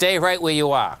 I'd stay right where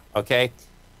you are, okay?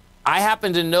 I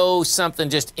happen to know something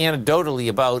just anecdotally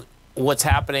about what's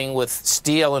happening with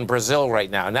steel in Brazil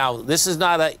right now. Now, this is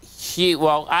not a huge,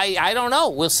 well, I don't know.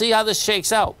 We'll see how this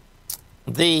shakes out.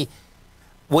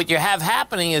 What you have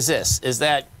happening is this, is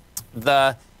that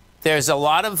there's a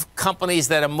lot of companies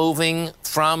that are moving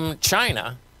from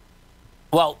China.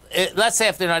 Well, let's say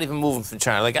if they're not even moving from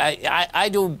China. Like, I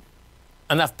do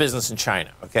enough business in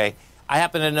China, okay? I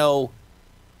happen to know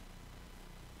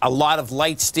a lot of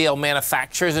light steel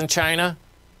manufacturers in China.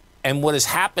 And what has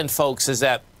happened, folks, is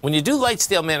that when you do light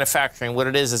steel manufacturing, what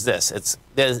it is this.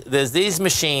 There's these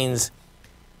machines.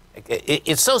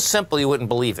 It's so simple you wouldn't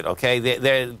believe it, okay?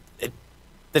 The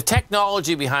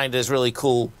technology behind it is really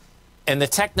cool, and the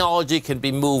technology can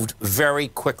be moved very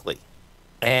quickly.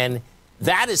 And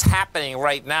that is happening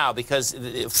right now because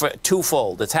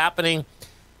twofold. It's happening.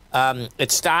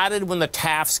 It started when the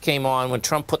tariffs came on, when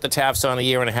Trump put the tariffs on a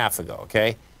year and a half ago,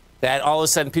 okay? That all of a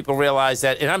sudden people realized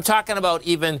that, and I'm talking about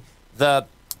even the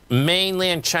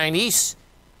mainland Chinese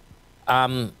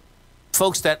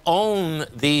folks that own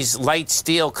these light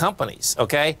steel companies,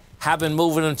 okay, have been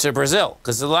moving them to Brazil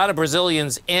because there's a lot of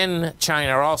Brazilians in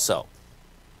China also.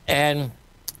 And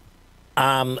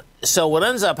so what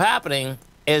ends up happening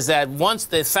is that once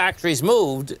the factories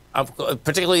moved,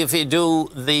 particularly if you do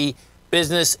the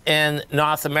business in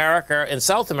North America and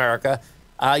South America,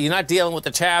 you're not dealing with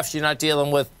the tariffs. You're not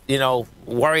dealing with,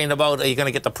 worrying about are you going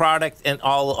to get the product and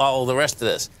all the rest of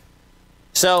this.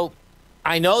 So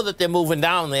I know that they're moving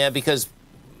down there because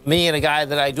me and a guy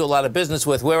that I do a lot of business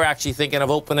with, we're actually thinking of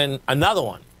opening another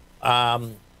one.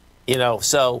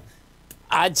 So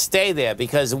I'd stay there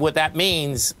because what that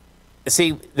means,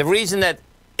 see, the reason that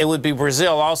it would be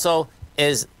Brazil also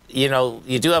is, you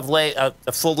do have a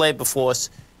full labor force.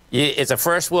 It's a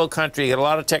first world country. You get a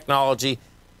lot of technology,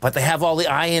 but they have all the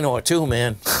iron ore too,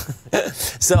 man.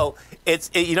 So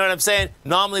you know what I'm saying?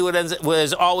 Normally what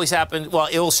has always happened, well,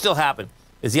 it will still happen,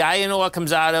 is the iron ore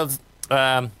comes out of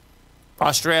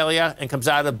Australia and comes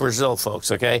out of Brazil,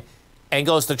 folks, okay, and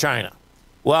goes to China.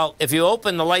 Well, if you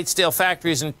open the light steel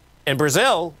factories in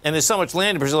Brazil, and there's so much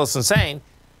land in Brazil, it's insane,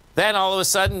 then all of a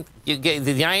sudden you get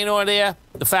the iron ore there,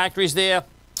 the factories there,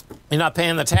 you're not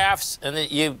paying the tariffs, and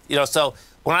then so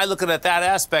when I look at that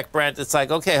aspect, Brent, it's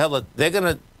like, okay, hold on,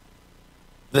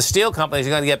 the steel companies are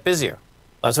going to get busier.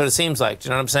 That's what it seems like. Do you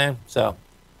know what I'm saying? So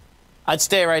I'd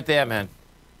stay right there, man.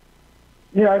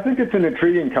 Yeah, I think it's an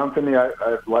intriguing company.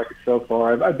 I've liked it so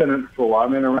far. I've been in it for a while.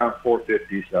 I'm in around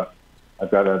 450, so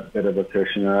I've got a bit of a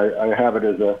cushion. I have it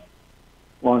as a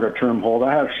longer-term hold.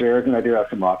 I have shares, and I do have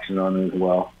some option on it as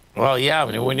well. Well, yeah,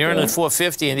 when you're in the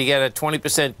 450 and you get a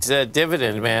 20%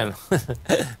 dividend, man,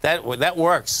 that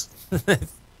works. Period.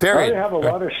 I already have a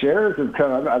lot of shares.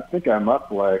 I think I'm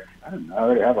up like, I don't know, I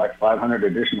already have like 500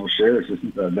 additional shares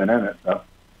since I've been in it. So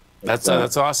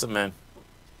that's awesome, man.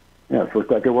 Yeah, it's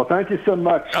looked like it. Well, thank you so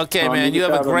much. Okay, man, you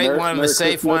have a great one, a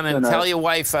safe one, and tell your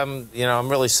wife I'm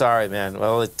really sorry, man.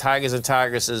 Well, the Tigers and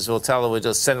Tigresses will tell her we'll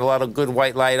just send a lot of good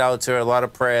white light out to her, a lot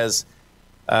of prayers.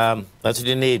 That's what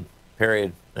you need,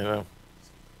 period.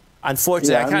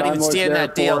 Unfortunately, I can't even stand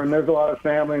that deal. And there's a lot of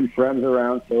family and friends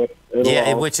around, so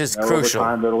which is crucial.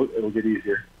 Over time, it'll get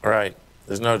easier. Right.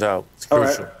 There's no doubt. It's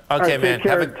crucial. All Okay, right, man. Take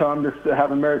care, Tom. Just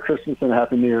have a Merry Christmas and a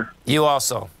Happy New Year. You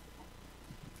also.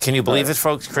 Can you believe it,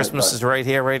 folks? Christmas is right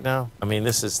here, right now. I mean,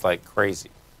 this is like crazy.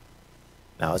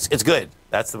 No, it's good.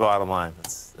 That's the bottom line.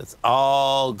 It's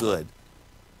all good.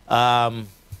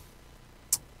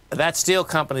 That steel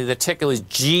company, the ticker is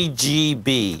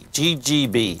GGB.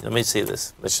 GGB. Let me see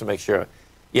this. Let's just make sure.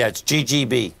 Yeah, it's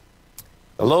GGB.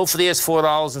 The low for the year is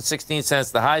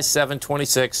 $4.16. The high is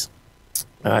 $7.26.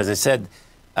 As I said,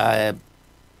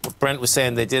 Brent was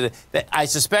saying they did it. I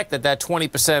suspect that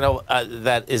 20%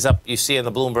 that is up you see in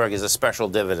the Bloomberg is a special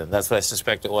dividend. That's what I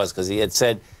suspect it was, because he had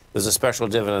said there's a special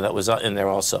dividend that was in there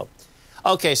also.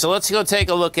 Okay, so let's go take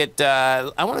a look at,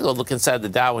 I want to go look inside the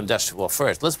Dow Industrial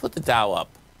first. Let's put the Dow up.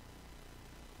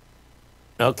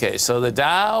 Okay, so the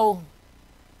Dow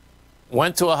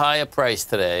went to a higher price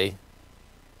today.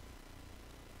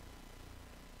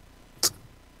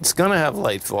 It's going to have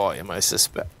light volume, I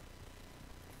suspect.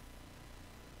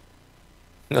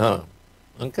 No.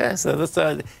 Okay, so that's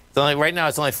it's only, right now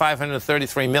it's only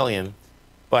 533 million,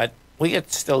 but we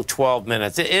get still 12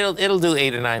 minutes. It'll do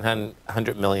 800 or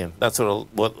 900 million. That's what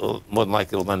more than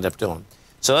likely it'll end up doing.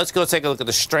 So let's go take a look at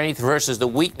the strength versus the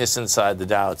weakness inside the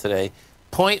Dow today.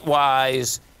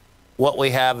 Point-wise, what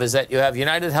we have is that you have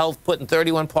United Health putting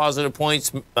 31 positive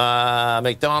points,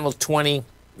 McDonald's 20,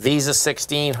 Visa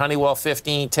 16, Honeywell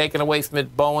 15, taken away from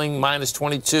it, Boeing minus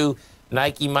 22,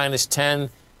 Nike minus 10,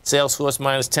 Salesforce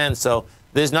minus 10. So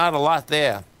there's not a lot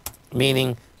there,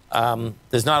 meaning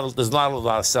there's not a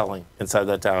lot of selling inside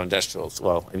that Dow Industrials.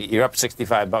 Well, you're up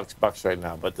 65 bucks right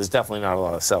now, but there's definitely not a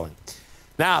lot of selling.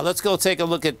 Now let's go take a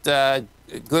look at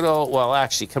good old. Well,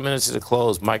 actually, coming into the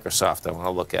close, Microsoft. I want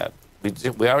to look at.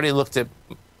 We already looked at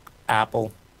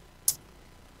Apple.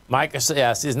 Microsoft,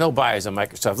 yes, there's no buyers on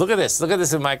Microsoft. Look at this. Look at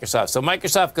this in Microsoft. So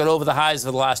Microsoft got over the highs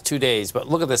for the last 2 days, but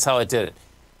look at this, how it did it.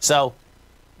 So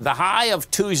the high of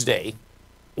Tuesday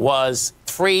was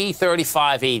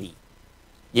 335.80.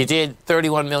 You did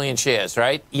 31 million shares,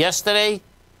 right? Yesterday,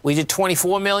 we did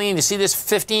 24 million. You see this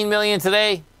 15 million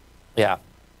today? Yeah.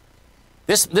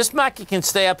 This market can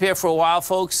stay up here for a while,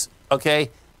 folks, okay?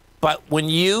 But when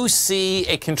you see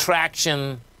a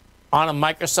contraction on a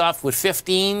Microsoft with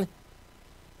 15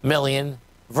 million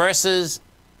versus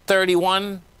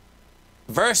 31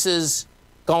 versus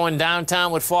going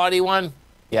downtown with 41,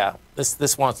 yeah,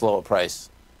 this wants lower price.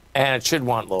 And it should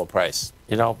want lower price.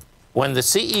 You know, when the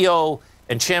CEO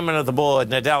and chairman of the board,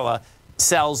 Nadella,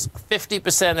 sells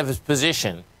 50% of his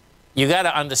position, you got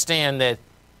to understand that,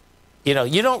 you know,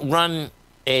 you don't run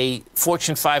a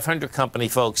Fortune 500 company,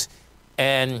 folks,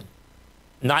 and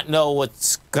not know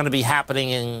what's going to be happening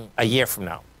in a year from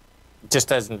now. It just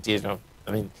doesn't, you know,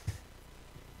 I mean,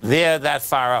 they're that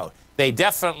far out. They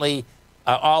definitely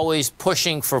are always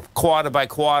pushing for quarter by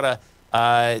quarter,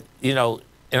 you know,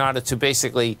 in order to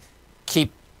basically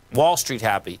keep Wall Street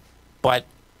happy. But,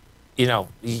 you know,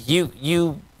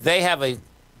 they have a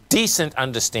decent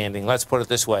understanding, let's put it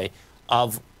this way,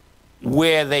 of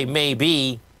where they may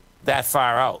be that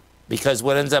far out. Because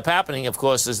what ends up happening, of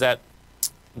course, is that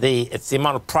it's the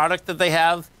amount of product that they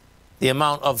have, the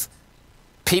amount of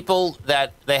people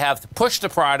that they have to push the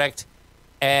product,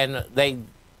 and they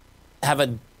have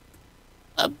a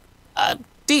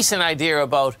decent idea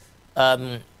about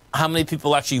how many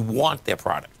people actually want their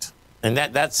product. And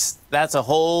that's a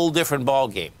whole different ball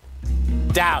game.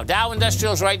 Dow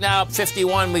Industrials right now up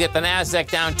 51. We get the NASDAQ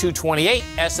down 228.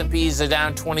 S&Ps are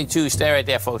down 22. Stay right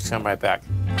there, folks. Come right back.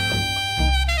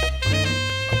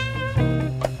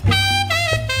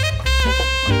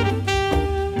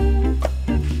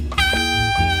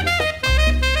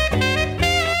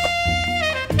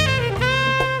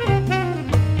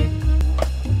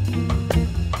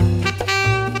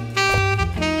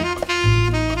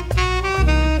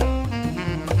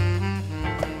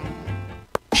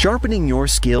 Sharpening your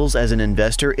skills as an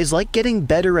investor is like getting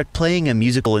better at playing a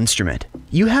musical instrument.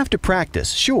 You have to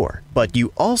practice, sure, but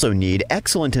you also need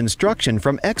excellent instruction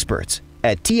from experts.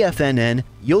 At TFNN,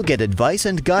 you'll get advice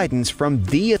and guidance from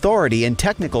the authority in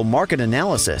technical market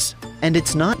analysis. And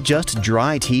it's not just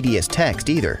dry, tedious text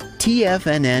either.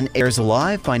 TFNN airs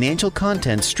live financial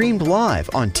content streamed live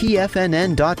on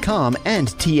TFNN.com and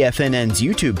TFNN's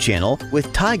YouTube channel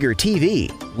with Tiger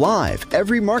TV, live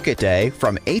every market day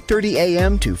from 8:30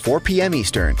 a.m. to 4 p.m.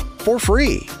 Eastern, for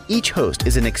free. Each host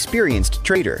is an experienced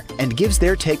trader and gives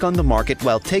their take on the market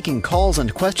while taking calls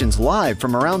and questions live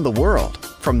from around the world.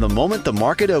 From the moment the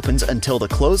market opens until the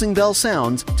closing bell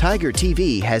sounds, Tiger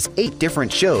TV has 8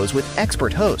 different shows with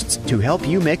expert hosts to help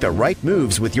you make the right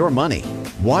moves with your money.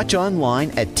 Watch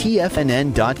online at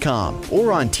TFNN.com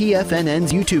or on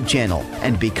TFNN's YouTube channel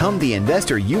and become the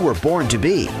investor you were born to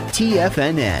be.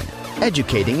 TFNN,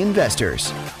 educating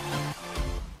investors.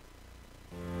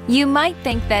 You might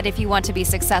think that if you want to be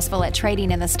successful at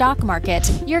trading in the stock market,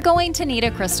 you're going to need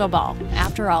a crystal ball.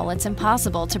 After all, it's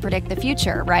impossible to predict the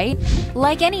future, right?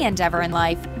 Like any endeavor in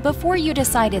life, before you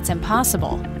decide it's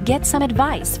impossible, get some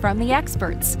advice from the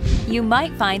experts. You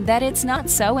might find that it's not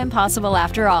so impossible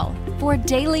after all. For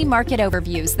daily market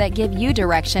overviews that give you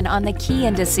direction on the key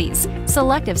indices,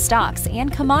 selective stocks,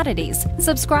 and commodities,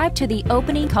 subscribe to the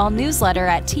Opening Call newsletter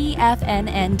at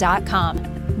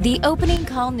TFNN.com. The Opening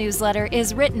Call newsletter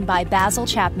is written by Basil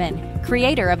Chapman,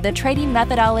 creator of the trading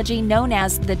methodology known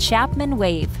as the Chapman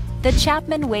Wave. The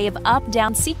Chapman Wave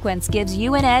up-down sequence gives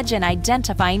you an edge in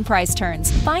identifying price turns,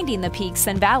 finding the peaks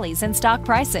and valleys in stock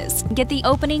prices. Get the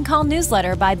Opening Call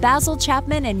newsletter by Basil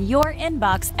Chapman in your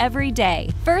inbox every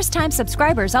day. First-time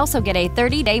subscribers also get a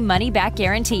 30-day money-back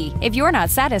guarantee. If you're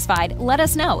not satisfied, let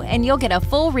us know, and you'll get a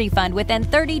full refund within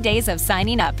 30 days of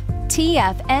signing up.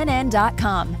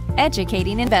 TFNN.com,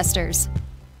 educating investors.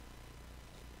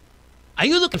 Are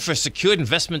you looking for a secured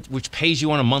investment which pays you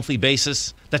on a monthly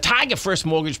basis? The Tiger First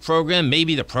Mortgage Program may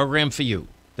be the program for you.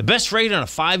 The best rate on a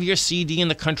 5-year CD in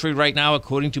the country right now,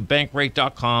 according to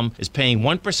Bankrate.com, is paying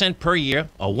 1% per year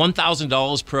or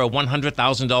 $1,000 per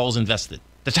 $100,000 invested.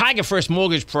 The Tiger First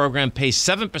Mortgage Program pays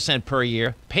 7% per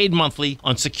year, paid monthly,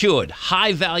 on secured,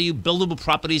 high-value, buildable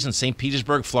properties in St.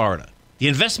 Petersburg, Florida. The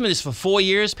investment is for 4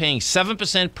 years, paying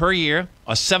 7% per year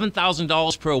or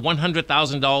 $7,000 per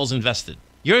 $100,000 invested.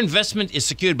 Your investment is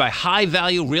secured by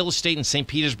high-value real estate in St.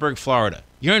 Petersburg, Florida.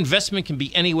 Your investment can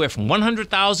be anywhere from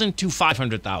 $100,000 to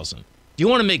 $500,000. Do you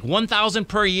want to make $1,000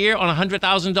 per year on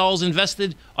 $100,000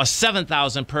 invested or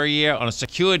 $7,000 per year on a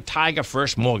secured Tiger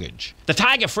First mortgage? The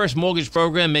Tiger First Mortgage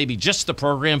Program may be just the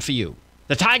program for you.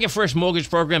 The Tiger First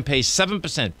Mortgage Program pays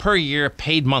 7% per year,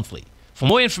 paid monthly. For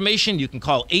more information, you can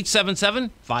call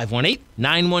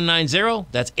 877-518-9190.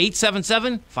 That's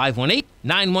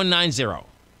 877-518-9190.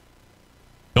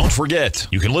 Don't forget,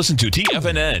 you can listen to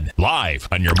TFNN live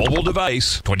on your mobile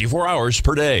device 24 hours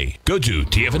per day. Go to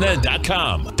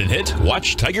TFNN.com, then hit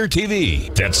Watch Tiger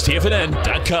TV. That's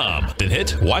TFNN.com, then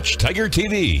hit Watch Tiger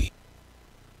TV.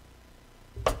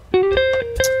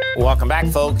 Welcome back,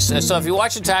 folks. So if you're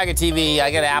watching Tiger TV, I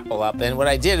got Apple up, and what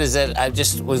I did is that I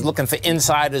just was looking for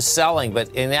insiders selling, but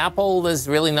in Apple, there's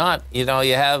really not. You know,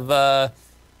 you have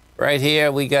right here,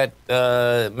 we got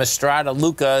Mastrada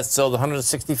Luca sold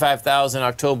 165,000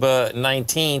 October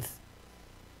 19th.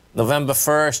 November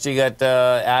 1st, you got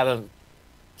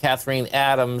Catherine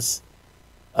Adams,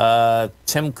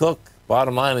 Tim Cook,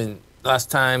 bottom line, and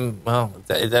last time, well,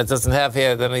 that doesn't have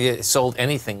here, then they sold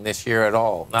anything this year at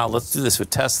all. Now, let's do this with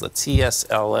Tesla,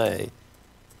 TSLA.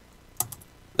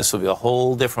 This will be a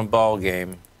whole different ball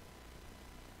game.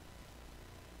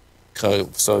 So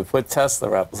we put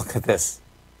Tesla up. Look at this.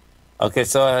 Okay,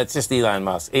 so it's just Elon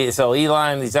Musk. So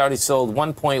Elon, he's already sold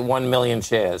 1.1 million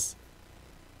shares.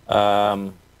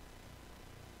 No,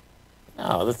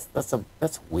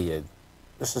 that's weird.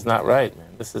 This is not right,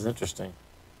 man. This is interesting.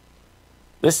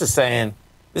 This is saying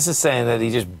that he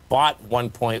just bought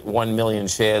 1.1 million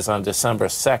shares on December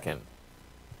 2nd.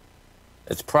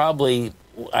 It's probably,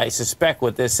 I suspect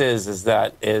what this is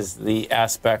the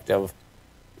aspect of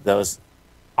those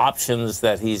options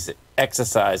that he's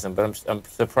exercising. But I'm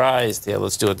surprised. Here,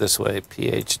 let's do it this way: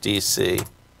 PHDC.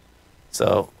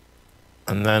 So,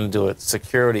 and then do it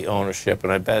security ownership,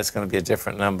 and I bet it's going to be a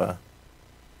different number.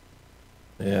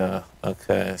 Yeah,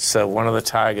 okay. So one of the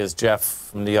Tigers, Jeff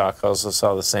from New York, also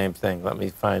saw the same thing. Let me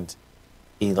find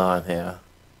Elon here.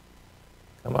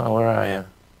 Come on, where are you?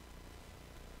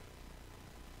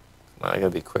 Come on, I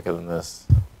gotta be quicker than this.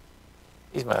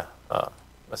 He's my, oh,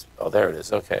 there it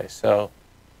is. Okay, so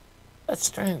that's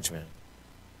strange, man.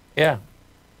 Yeah.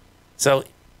 So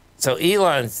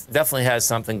Elon definitely has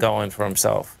something going for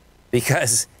himself.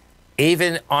 because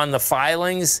even on the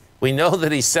filings, we know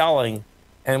that he's selling.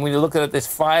 And when you look at this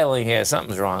filing here,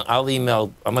 something's wrong. I'm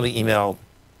going to email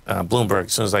Bloomberg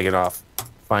as soon as I get off,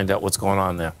 find out what's going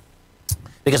on there.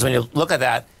 Because when you look at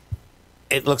that,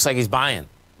 it looks like he's buying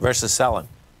versus selling.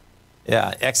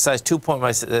 Yeah, exercised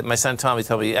my son Tommy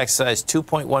told me he exercised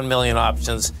 2.1 million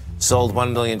options, sold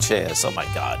 1 million shares. Oh my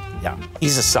God, yeah,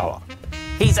 he's a seller.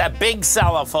 He's a big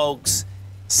seller, folks.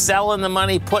 Selling the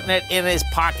money, putting it in his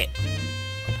pocket.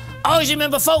 Always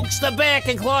remember, folks, the bear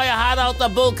can claw your heart out, the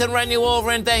bull can run you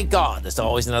over, and thank God, there's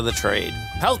always another trade.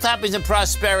 Health, happiness, and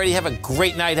prosperity. Have a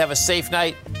great night. Have a safe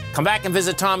night. Come back and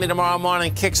visit Tommy tomorrow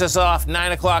morning. Kicks us off,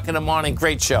 9 o'clock in the morning.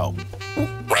 Great show.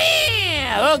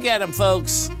 We'll get him,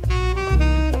 folks.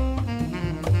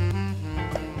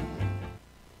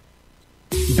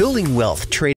 Building wealth, trading